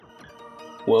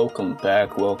Welcome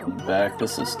back.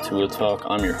 This is Tua Talk.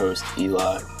 I'm your host,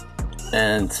 Eli.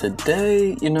 And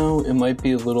today, it might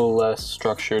be a little less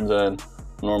structured than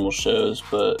normal shows,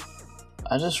 but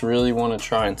I just really want to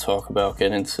try and talk about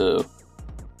getting into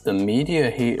the media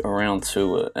hate around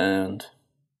Tua, and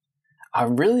I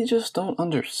really just don't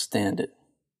understand it.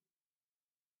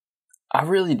 I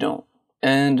really don't.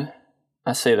 And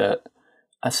I say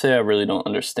I really don't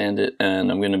understand it,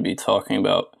 and I'm going to be talking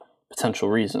about potential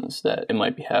reasons that it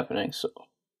might be happening. So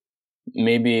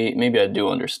maybe I do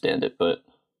understand it, but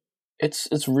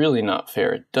it's really not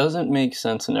fair. It doesn't make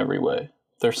sense in every way.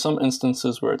 There's some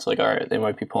instances where it's like, all right, they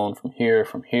might be pulling from here,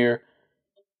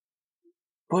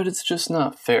 but it's just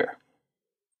not fair.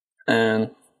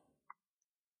 And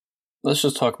let's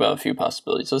just talk about a few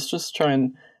possibilities. Let's just try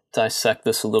and dissect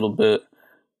this a little bit.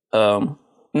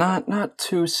 Not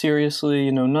too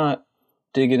seriously, not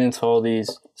digging into all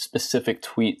these specific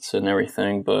tweets and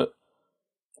everything,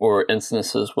 or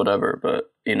instances, whatever,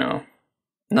 but,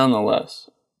 nonetheless,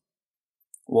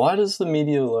 why does the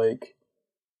media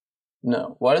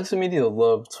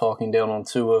love talking down on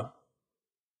Tua,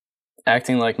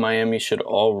 acting like Miami should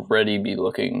already be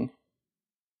looking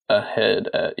ahead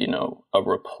at, a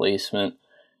replacement,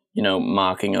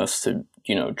 mocking us to,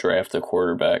 draft a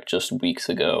quarterback just weeks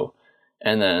ago,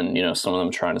 and then, some of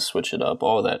them trying to switch it up,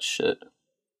 all that shit.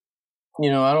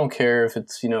 I don't care if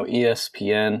it's,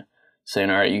 ESPN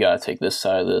saying, all right, you got to take this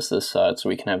side, this side, so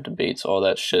we can have debates, all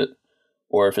that shit.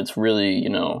 Or if it's really,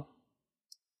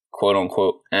 quote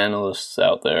unquote analysts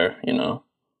out there,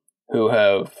 who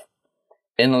have,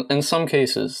 in some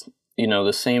cases,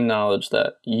 the same knowledge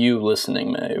that you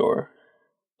listening may,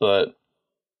 but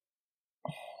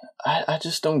I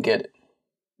just don't get it.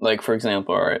 Like, for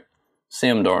example, all right,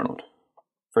 Sam Darnold.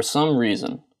 For some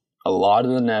reason, a lot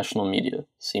of the national media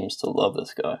seems to love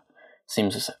this guy.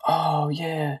 Seems to say, oh,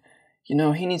 yeah, he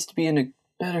needs to be in a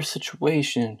better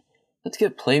situation. Let's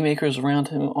get playmakers around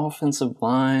him, offensive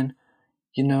line,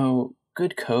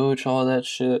 good coach, all that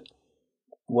shit,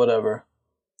 whatever.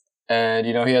 And,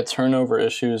 he had turnover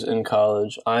issues in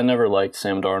college. I never liked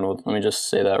Sam Darnold. Let me just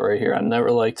say that right here. I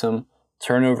never liked him.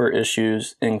 Turnover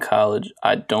issues in college.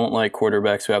 I don't like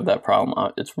quarterbacks who have that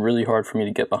problem. It's really hard for me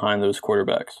to get behind those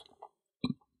quarterbacks.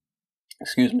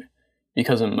 Excuse me.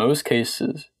 Because in most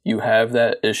cases, you have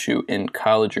that issue in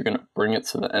college. You're going to bring it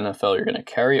to the NFL. You're going to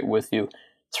carry it with you.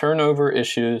 Turnover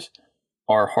issues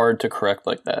are hard to correct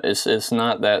like that. It's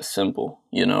not that simple.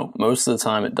 Most of the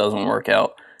time it doesn't work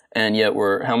out. And yet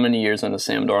we're how many years into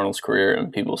Sam Darnold's career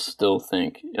and people still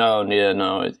think, oh, yeah,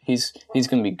 no, he's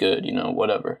going to be good,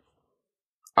 whatever.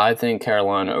 I think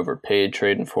Carolina overpaid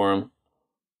trading for him.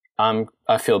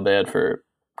 I feel bad for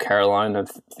Carolina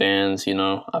fans,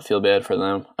 I feel bad for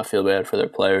them. I feel bad for their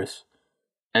players.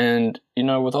 And,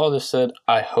 with all this said,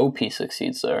 I hope he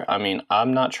succeeds there. I mean,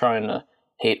 I'm not trying to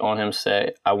hate on him,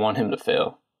 say I want him to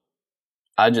fail.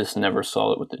 I just never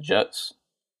saw it with the Jets.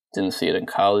 Didn't see it in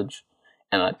college.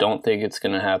 And I don't think it's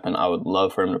going to happen. I would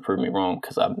love for him to prove me wrong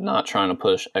because I'm not trying to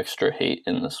push extra hate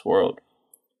in this world.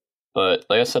 But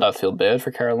like I said, I feel bad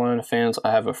for Carolina fans.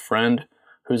 I have a friend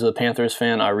who's a Panthers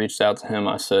fan. I reached out to him.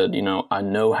 I said, I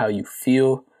know how you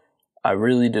feel. I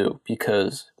really do.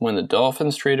 Because when the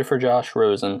Dolphins traded for Josh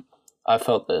Rosen, I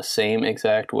felt the same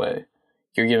exact way.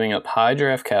 You're giving up high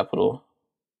draft capital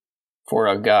for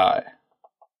a guy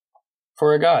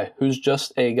who's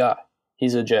just a guy.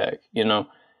 He's a jag,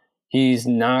 He's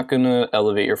not going to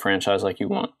elevate your franchise like you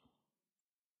want.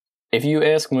 If you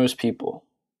ask most people,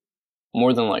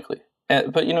 more than likely.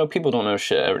 But, people don't know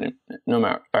shit. No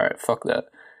matter. All right, fuck that.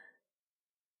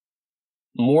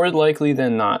 More likely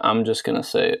than not, I'm just going to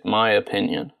say it. My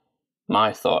opinion.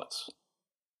 My thoughts.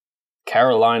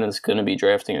 Carolina's going to be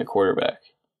drafting a quarterback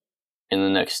in the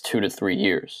next 2 to 3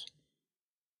 years.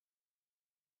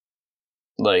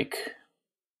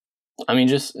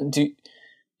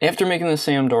 After making the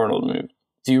Sam Darnold move,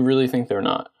 do you really think they're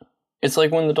not? It's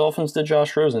like when the Dolphins did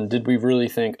Josh Rosen. Did we really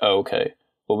think, oh, okay,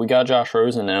 well, we got Josh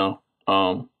Rosen now.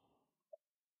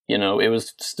 It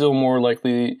was still more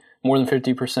than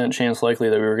 50% chance likely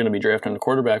that we were going to be drafting a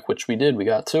quarterback, which we did. We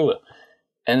got Tua.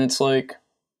 And it's like,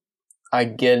 I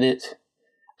get it.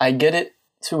 I get it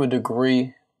to a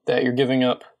degree that you're giving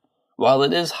up, while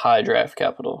it is high draft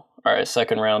capital, all right,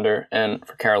 second rounder, and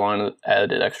for Carolina,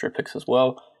 added extra picks as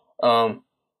well.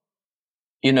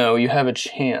 You have a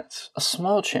chance, a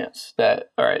small chance that,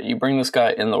 all right, you bring this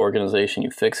guy in the organization, you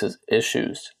fix his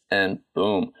issues, and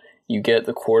boom, you get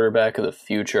the quarterback of the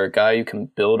future, a guy you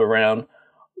can build around,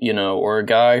 or a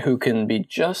guy who can be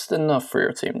just enough for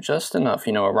your team, just enough,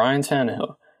 a Ryan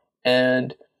Tannehill.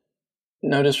 And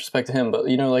no disrespect to him, but,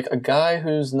 like a guy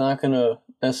who's not going to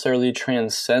necessarily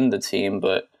transcend the team,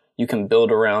 but you can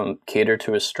build around, cater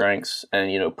to his strengths,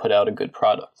 and, put out a good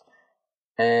product.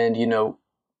 And,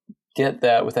 get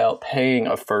that without paying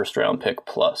a first round pick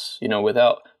plus,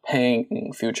 without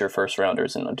paying future first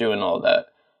rounders and doing all that.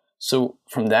 So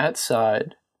from that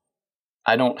side,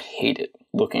 I don't hate it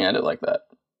looking at it like that.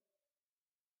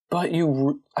 But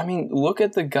look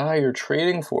at the guy you're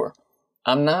trading for.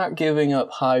 I'm not giving up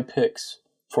high picks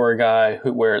for a guy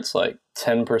where it's like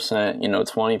 10%,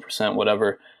 20%,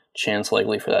 whatever chance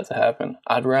likely for that to happen.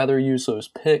 I'd rather use those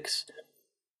picks,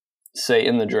 say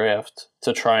in the draft,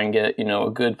 to try and get,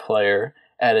 a good player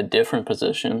at a different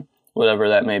position, whatever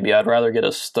that may be. I'd rather get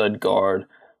a stud guard,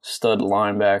 stud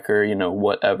linebacker,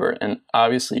 whatever. And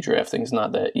obviously drafting's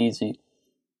not that easy.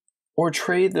 Or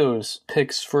trade those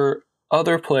picks for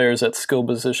other players at skill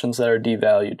positions that are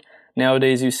devalued.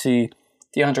 Nowadays you see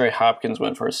DeAndre Hopkins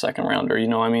went for a second rounder. You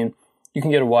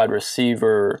can get a wide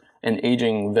receiver, an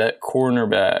aging vet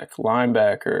cornerback,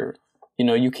 linebacker.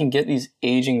 You can get these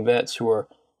aging vets who are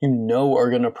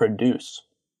going to produce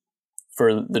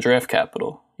for the draft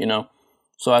capital,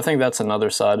 So I think that's another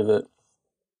side of it.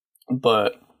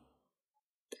 But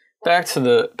back to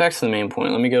the main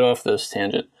point. Let me get off this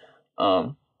tangent.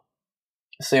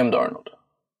 Sam Darnold.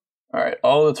 All right,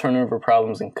 all the turnover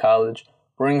problems in college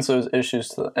brings those issues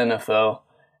to the NFL,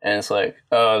 and it's like,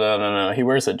 oh, no. He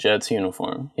wears a Jets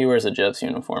uniform.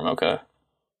 Okay.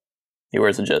 He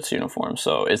wears a Jets uniform,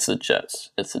 so it's the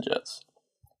Jets.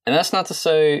 And that's not to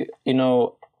say,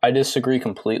 I disagree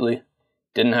completely.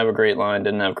 Didn't have a great line,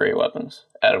 didn't have great weapons.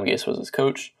 Adam Gase was his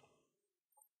coach.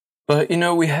 But,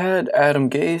 we had Adam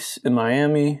Gase in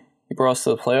Miami. He brought us to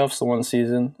the playoffs the one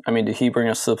season. Did he bring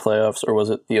us to the playoffs, or was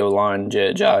it the O-line,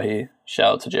 Jay Ajayi?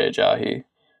 Shout out to Jay Ajayi.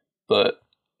 But,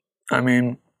 I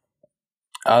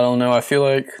don't know. I feel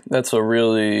like that's a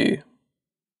really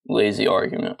lazy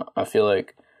argument. I feel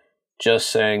like just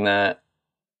saying that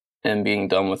and being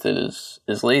done with it is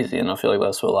lazy, and I feel like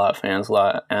that's what a lot of fans, a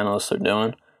lot of analysts are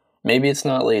doing. Maybe it's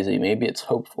not lazy. Maybe it's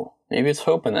hopeful. Maybe it's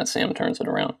hoping that Sam turns it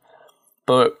around.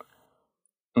 But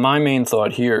my main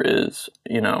thought here is,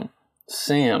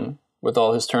 Sam, with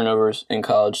all his turnovers in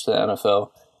college to the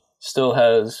NFL, still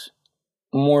has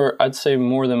more, I'd say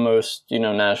more than most,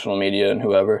 national media and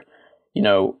whoever,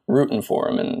 rooting for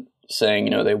him and saying,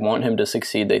 they want him to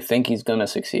succeed. They think he's going to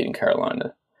succeed in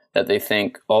Carolina, that they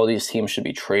think all these teams should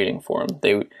be trading for him.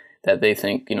 That they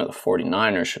think, the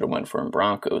 49ers should have went for him,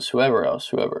 Broncos,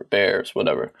 whoever, Bears,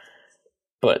 whatever.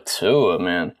 But Tua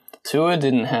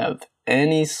didn't have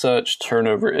any such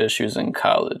turnover issues in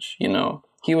college,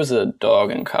 He was a dog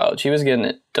in college. He was getting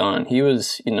it done. He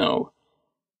was,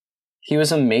 he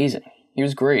was amazing. He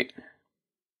was great.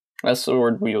 That's the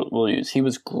word we'll use. He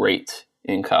was great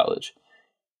in college.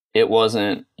 It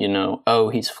wasn't,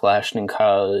 he's flashed in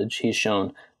college. He's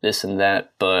shown this and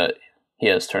that, but he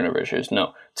has turnover issues.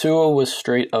 No, Tua was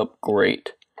straight up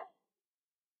great.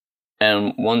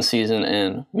 And one season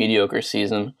in, mediocre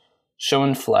season,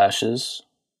 showing flashes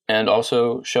and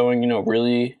also showing,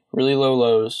 really, really low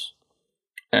lows.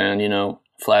 And,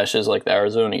 flashes like the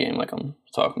Arizona game, like I'm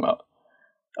talking about.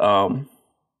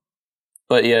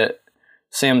 But yet,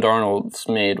 Sam Darnold's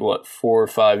made, 4 or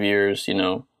 5 years,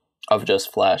 of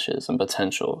just flashes and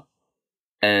potential.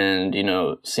 And,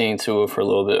 seeing Tua for a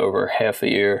little bit over half a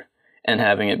year and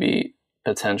having it be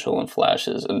potential and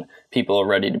flashes, and people are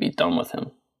ready to be done with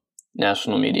him.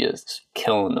 National media is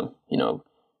killing them,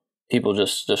 people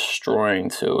just destroying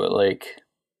Tua.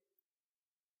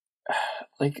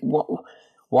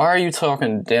 Why are you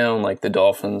talking down like the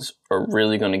Dolphins are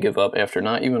really going to give up after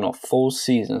not even a full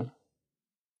season?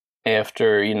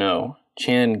 After,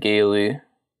 Chan Gailey,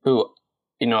 who,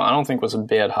 I don't think was a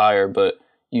bad hire, but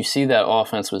you see that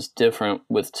offense was different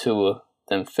with Tua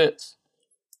than Fitz.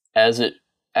 As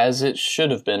it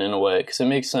should have been in a way, because it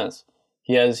makes sense.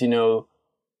 He has the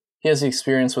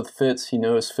experience with Fitz, he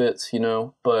knows Fitz,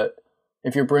 but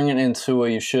if you're bringing in Tua,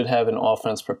 you should have an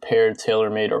offense prepared,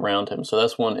 tailor-made around him. So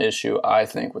that's one issue, I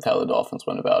think, with how the Dolphins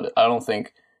went about it. I don't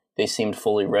think they seemed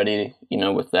fully ready,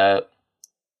 with that,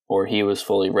 or he was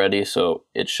fully ready, so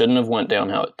it shouldn't have went down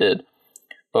how it did.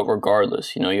 But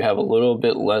regardless, you have a little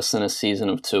bit less than a season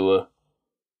of Tua,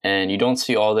 and you don't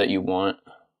see all that you want,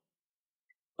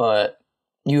 but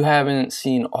you haven't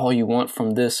seen all you want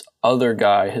from this other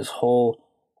guy his whole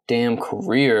damn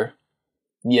career,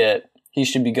 yet he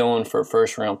should be going for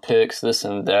first round picks, this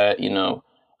and that,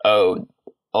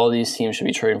 all these teams should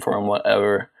be trading for him,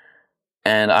 whatever.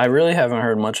 And I really haven't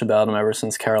heard much about him ever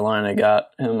since Carolina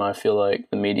got him. I feel like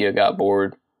the media got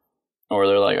bored, or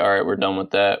they're like, all right, we're done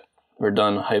with that. We're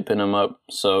done hyping him up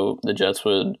so the Jets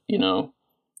would,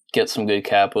 get some good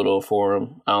capital for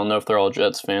him. I don't know if they're all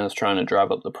Jets fans trying to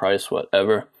drive up the price,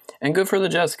 whatever. And good for the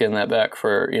Jets getting that back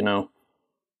for,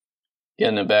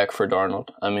 getting it back for Darnold.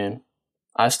 I mean,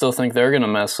 I still think they're going to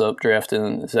mess up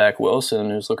drafting Zach Wilson,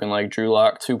 who's looking like Drew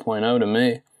Lock 2.0 to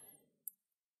me.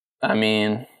 I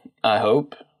mean, I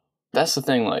hope. That's the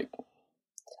thing, like,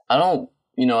 I don't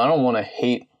want to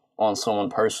hate on someone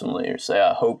personally or say,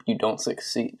 I hope you don't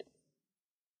succeed.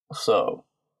 So,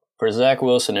 for Zach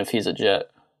Wilson, if he's a Jet,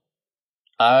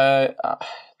 I'm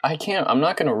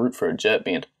not going to root for a Jet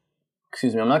being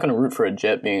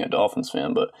a Dolphins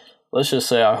fan, but let's just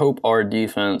say I hope our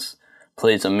defense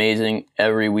plays amazing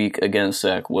every week against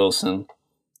Zach Wilson.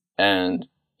 And,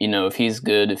 if he's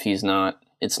good, if he's not,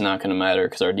 it's not going to matter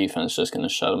because our defense is just going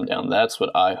to shut him down. That's what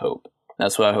I hope.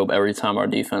 That's what I hope every time our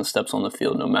defense steps on the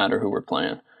field, no matter who we're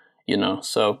playing.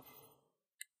 So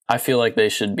I feel like they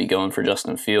should be going for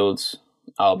Justin Fields.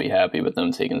 I'll be happy with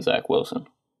them taking Zach Wilson.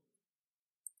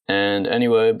 And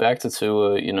anyway, back to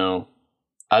Tua,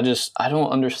 I don't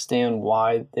understand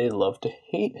why they love to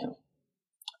hate him.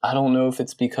 I don't know if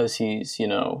it's because he's,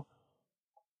 more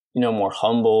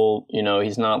humble,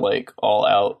 he's not like all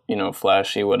out,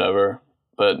 flashy, whatever.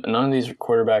 But none of these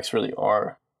quarterbacks really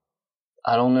are.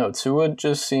 I don't know. Tua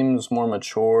just seems more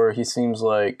mature. He seems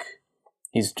like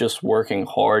he's just working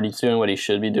hard. He's doing what he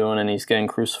should be doing, and he's getting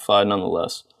crucified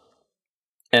nonetheless.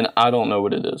 And I don't know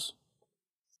what it is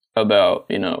about,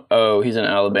 he's an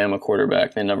Alabama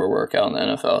quarterback. They never work out in the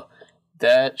NFL.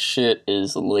 That shit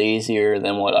is lazier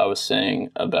than what I was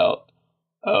saying about,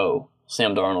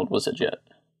 Sam Darnold was a Jet.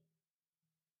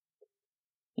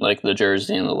 Like the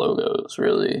jersey and the logo is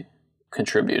really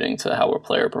contributing to how a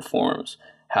player performs,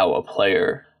 how a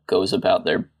player goes about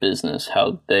their business,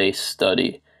 how they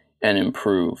study and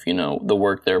improve, the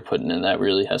work they're putting in. That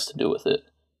really has to do with it.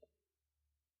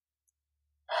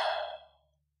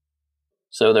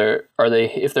 So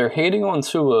if they're hating on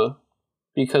Tua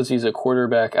because he's a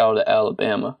quarterback out of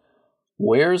Alabama,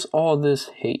 where's all this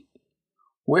hate?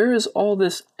 Where is all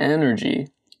this energy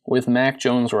with Mac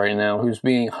Jones right now, who's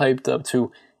being hyped up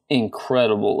to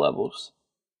incredible levels?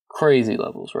 Crazy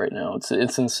levels right now.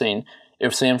 It's insane.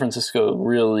 If San Francisco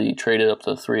really traded up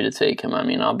to 3 to take him,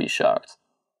 I'll be shocked.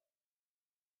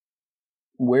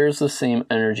 Where's the same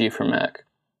energy for Mac?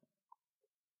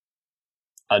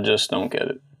 I just don't get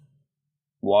it.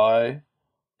 Why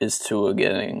is Tua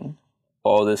getting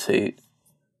all this hate?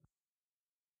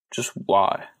 Just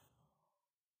why?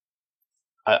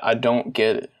 I don't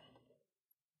get it.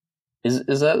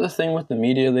 Is that the thing with the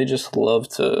media? They just love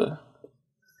to...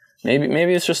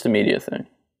 Maybe it's just a media thing.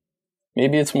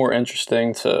 Maybe it's more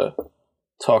interesting to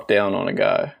talk down on a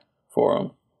guy for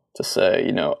him. To say,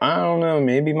 I don't know,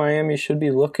 maybe Miami should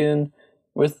be looking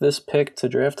with this pick to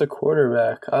draft a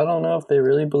quarterback. I don't know if they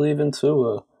really believe in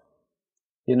Tua.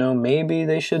 Maybe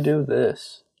they should do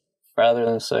this. Rather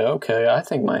than say, okay, I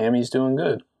think Miami's doing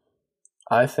good.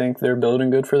 I think they're building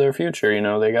good for their future.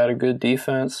 They got a good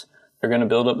defense. They're going to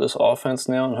build up this offense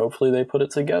now, and hopefully they put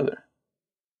it together.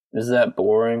 Is that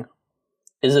boring?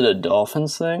 Is it a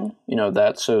Dolphins thing?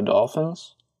 That's so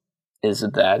Dolphins? Is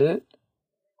that it?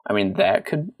 That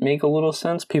could make a little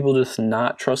sense. People just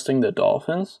not trusting the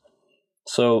Dolphins.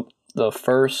 So the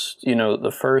first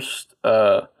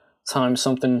time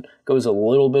something goes a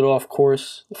little bit off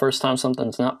course, the first time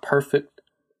something's not perfect,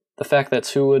 the fact that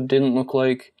Tua didn't look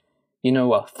like, a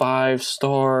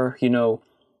 5-star,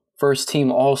 first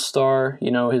team all-star,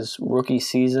 his rookie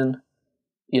season,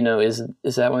 is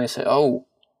that when they say, oh,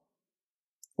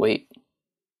 wait,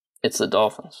 it's the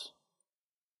Dolphins.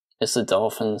 It's the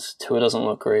Dolphins. Tua doesn't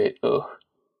look great. Ugh.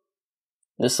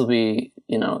 This will be,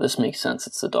 this makes sense.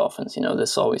 It's the Dolphins.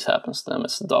 This always happens to them.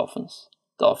 It's the Dolphins.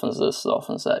 Dolphins this,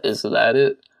 Dolphins that. Is that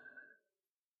it?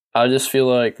 I just feel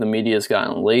like the media's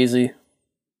gotten lazy.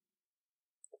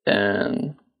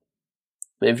 And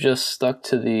they've just stuck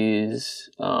to these,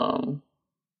 I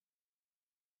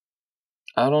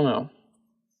don't know.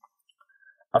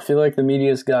 I feel like the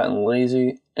media's gotten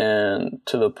lazy and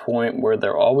to the point where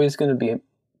they're always going to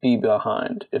be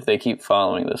behind if they keep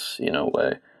following this,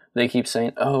 way. They keep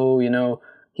saying, oh,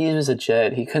 he was a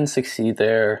Jet. He couldn't succeed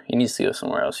there. He needs to go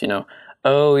somewhere else,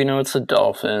 Oh, it's the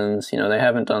Dolphins. They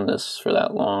haven't done this for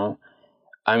that long.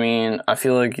 I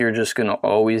feel like you're just going to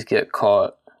always get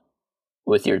caught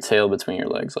with your tail between your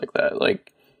legs like that.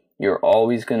 Like, you're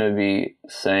always going to be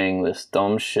saying this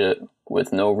dumb shit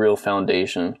with no real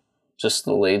foundation, just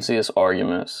the laziest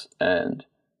arguments, and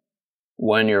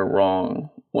when you're wrong,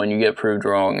 when you get proved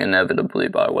wrong inevitably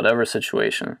by whatever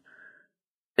situation,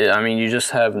 you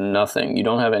just have nothing. You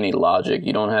don't have any logic.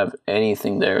 You don't have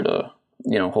anything there to,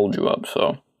 hold you up.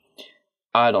 So,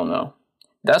 I don't know.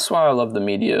 That's why I love the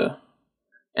media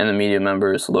and the media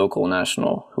members, local,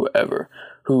 national, whoever,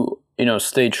 who,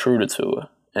 stay true to Tua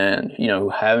and, who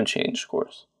haven't changed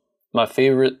course. My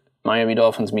favorite Miami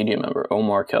Dolphins media member,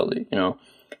 Omar Kelly,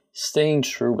 staying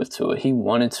true with Tua. He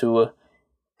wanted Tua,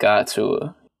 got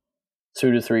Tua.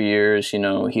 2 to 3 years,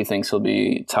 he thinks he'll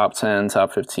be top 10,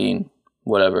 top 15,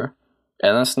 whatever.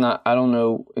 And that's not, I don't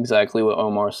know exactly what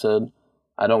Omar said.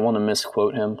 I don't want to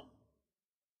misquote him.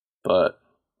 But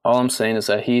all I'm saying is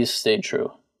that he's stayed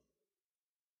true.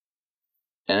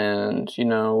 And,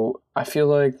 I feel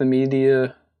like the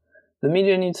media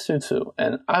needs to too.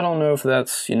 And I don't know if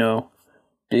that's,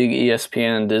 big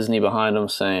ESPN, Disney behind them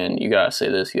saying, you gotta say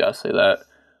this, you gotta say that.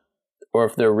 Or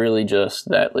if they're really just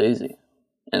that lazy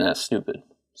and that stupid.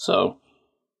 So,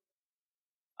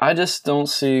 I just don't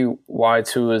see why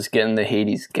Tua's getting the hate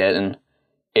he's getting.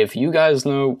 If you guys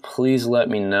know, please let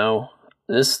me know.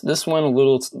 This went a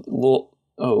little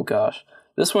oh gosh.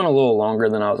 This went a little longer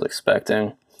than I was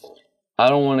expecting. I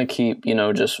don't want to keep,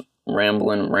 just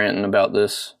rambling, ranting about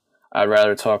this. I'd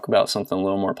rather talk about something a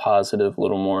little more positive, a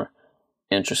little more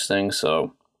interesting.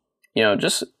 So,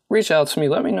 just reach out to me.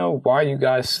 Let me know why you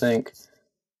guys think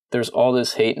there's all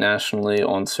this hate nationally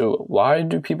on Tua. Why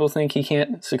do people think he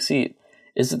can't succeed?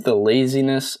 Is it the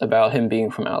laziness about him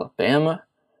being from Alabama?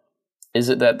 Is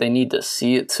it that they need to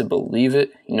see it to believe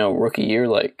it? Rookie year,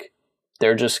 like,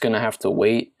 they're just going to have to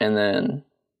wait and then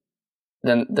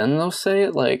they'll say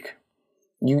it? Like,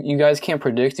 you guys can't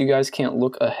predict. You guys can't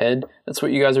look ahead. That's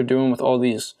what you guys are doing with all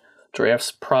these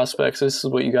drafts prospects. This is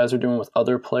what you guys are doing with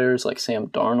other players like Sam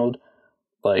Darnold.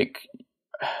 Like,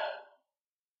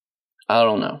 I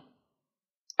don't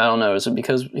know. Is it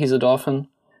because he's a Dolphin?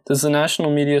 Does the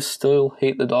national media still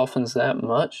hate the Dolphins that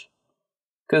much?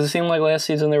 Because it seemed like last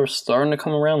season they were starting to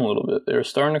come around a little bit. They were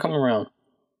starting to come around.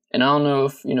 And I don't know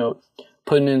if,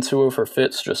 putting in Tua for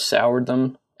Fitz just soured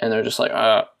them. And they're just like,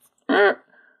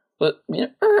 but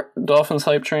Dolphins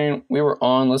hype train, we were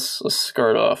on. Let's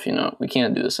skirt off, We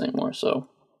can't do this anymore. So,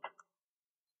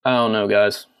 I don't know,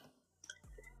 guys.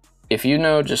 If you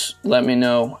know, just let me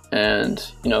know. And,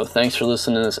 thanks for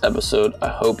listening to this episode. I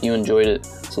hope you enjoyed it.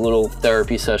 It's a little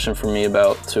therapy session for me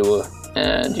about Tua.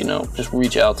 And, just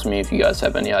reach out to me if you guys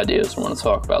have any ideas or want to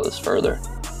talk about this further.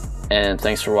 And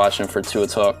thanks for watching for Tua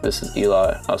Talk. This is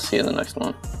Eli. I'll see you in the next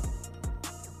one.